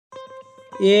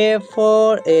A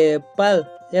for apple.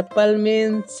 Apple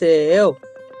means save.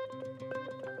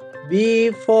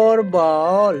 B for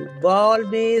ball. Ball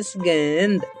means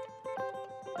gend.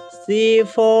 C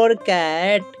for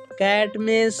cat. Cat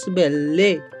means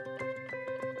belly.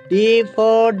 D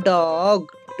for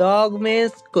dog. Dog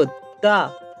means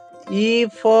kutta. E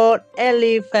for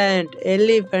elephant.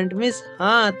 Elephant means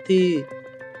hathi.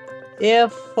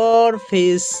 F for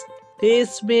fish.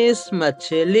 Fish means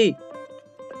machli.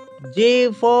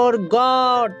 G for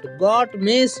goat. Goat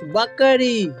means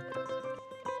bakari.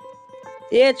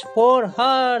 H for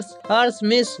horse. Horse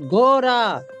means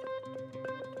ghora.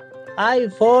 I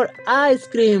for ice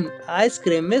cream. Ice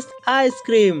cream means ice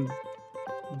cream.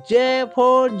 J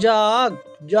for jog.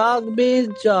 Jog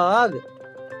means jog.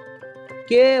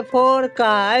 K for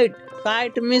kite.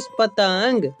 Kite means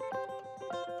patang.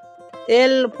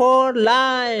 L for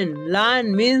lion.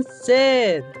 Lion means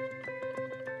sher.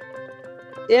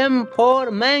 M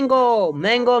for mango.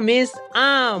 Mango means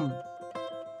aam.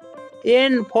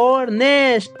 N for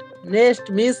nest. Nest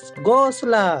means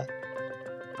ghosla.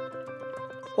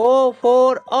 O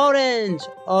for orange.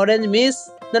 Orange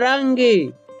means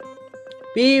narangi.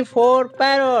 P for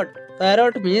parrot.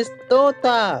 Parrot means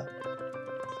tota.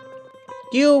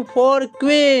 Q for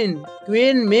queen.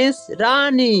 Queen means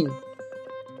rani.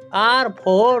 R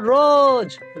for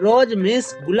rose. Rose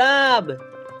means gulab.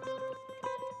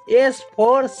 S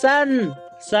for sun.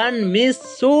 Sun means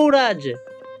suraj.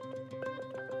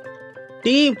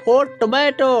 T for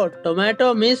tomato.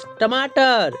 Tomato means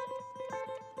tomato.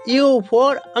 U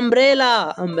for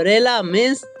umbrella. Umbrella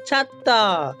means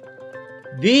chhatta.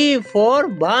 V for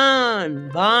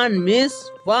van. Van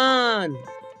means van.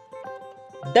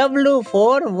 W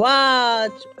for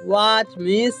watch. Watch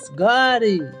means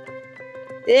ghari.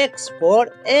 X for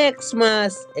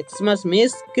Xmas. Xmas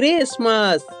means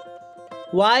Christmas.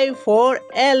 Y for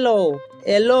yellow.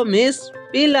 Yellow means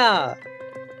pila.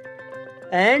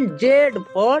 And Z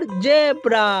for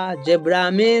zebra.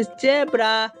 Zebra means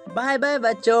zebra. Bye bye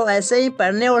बच्चों, ऐसे ही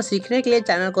पढ़ने और सीखने के लिए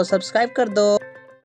channel को subscribe कर दो।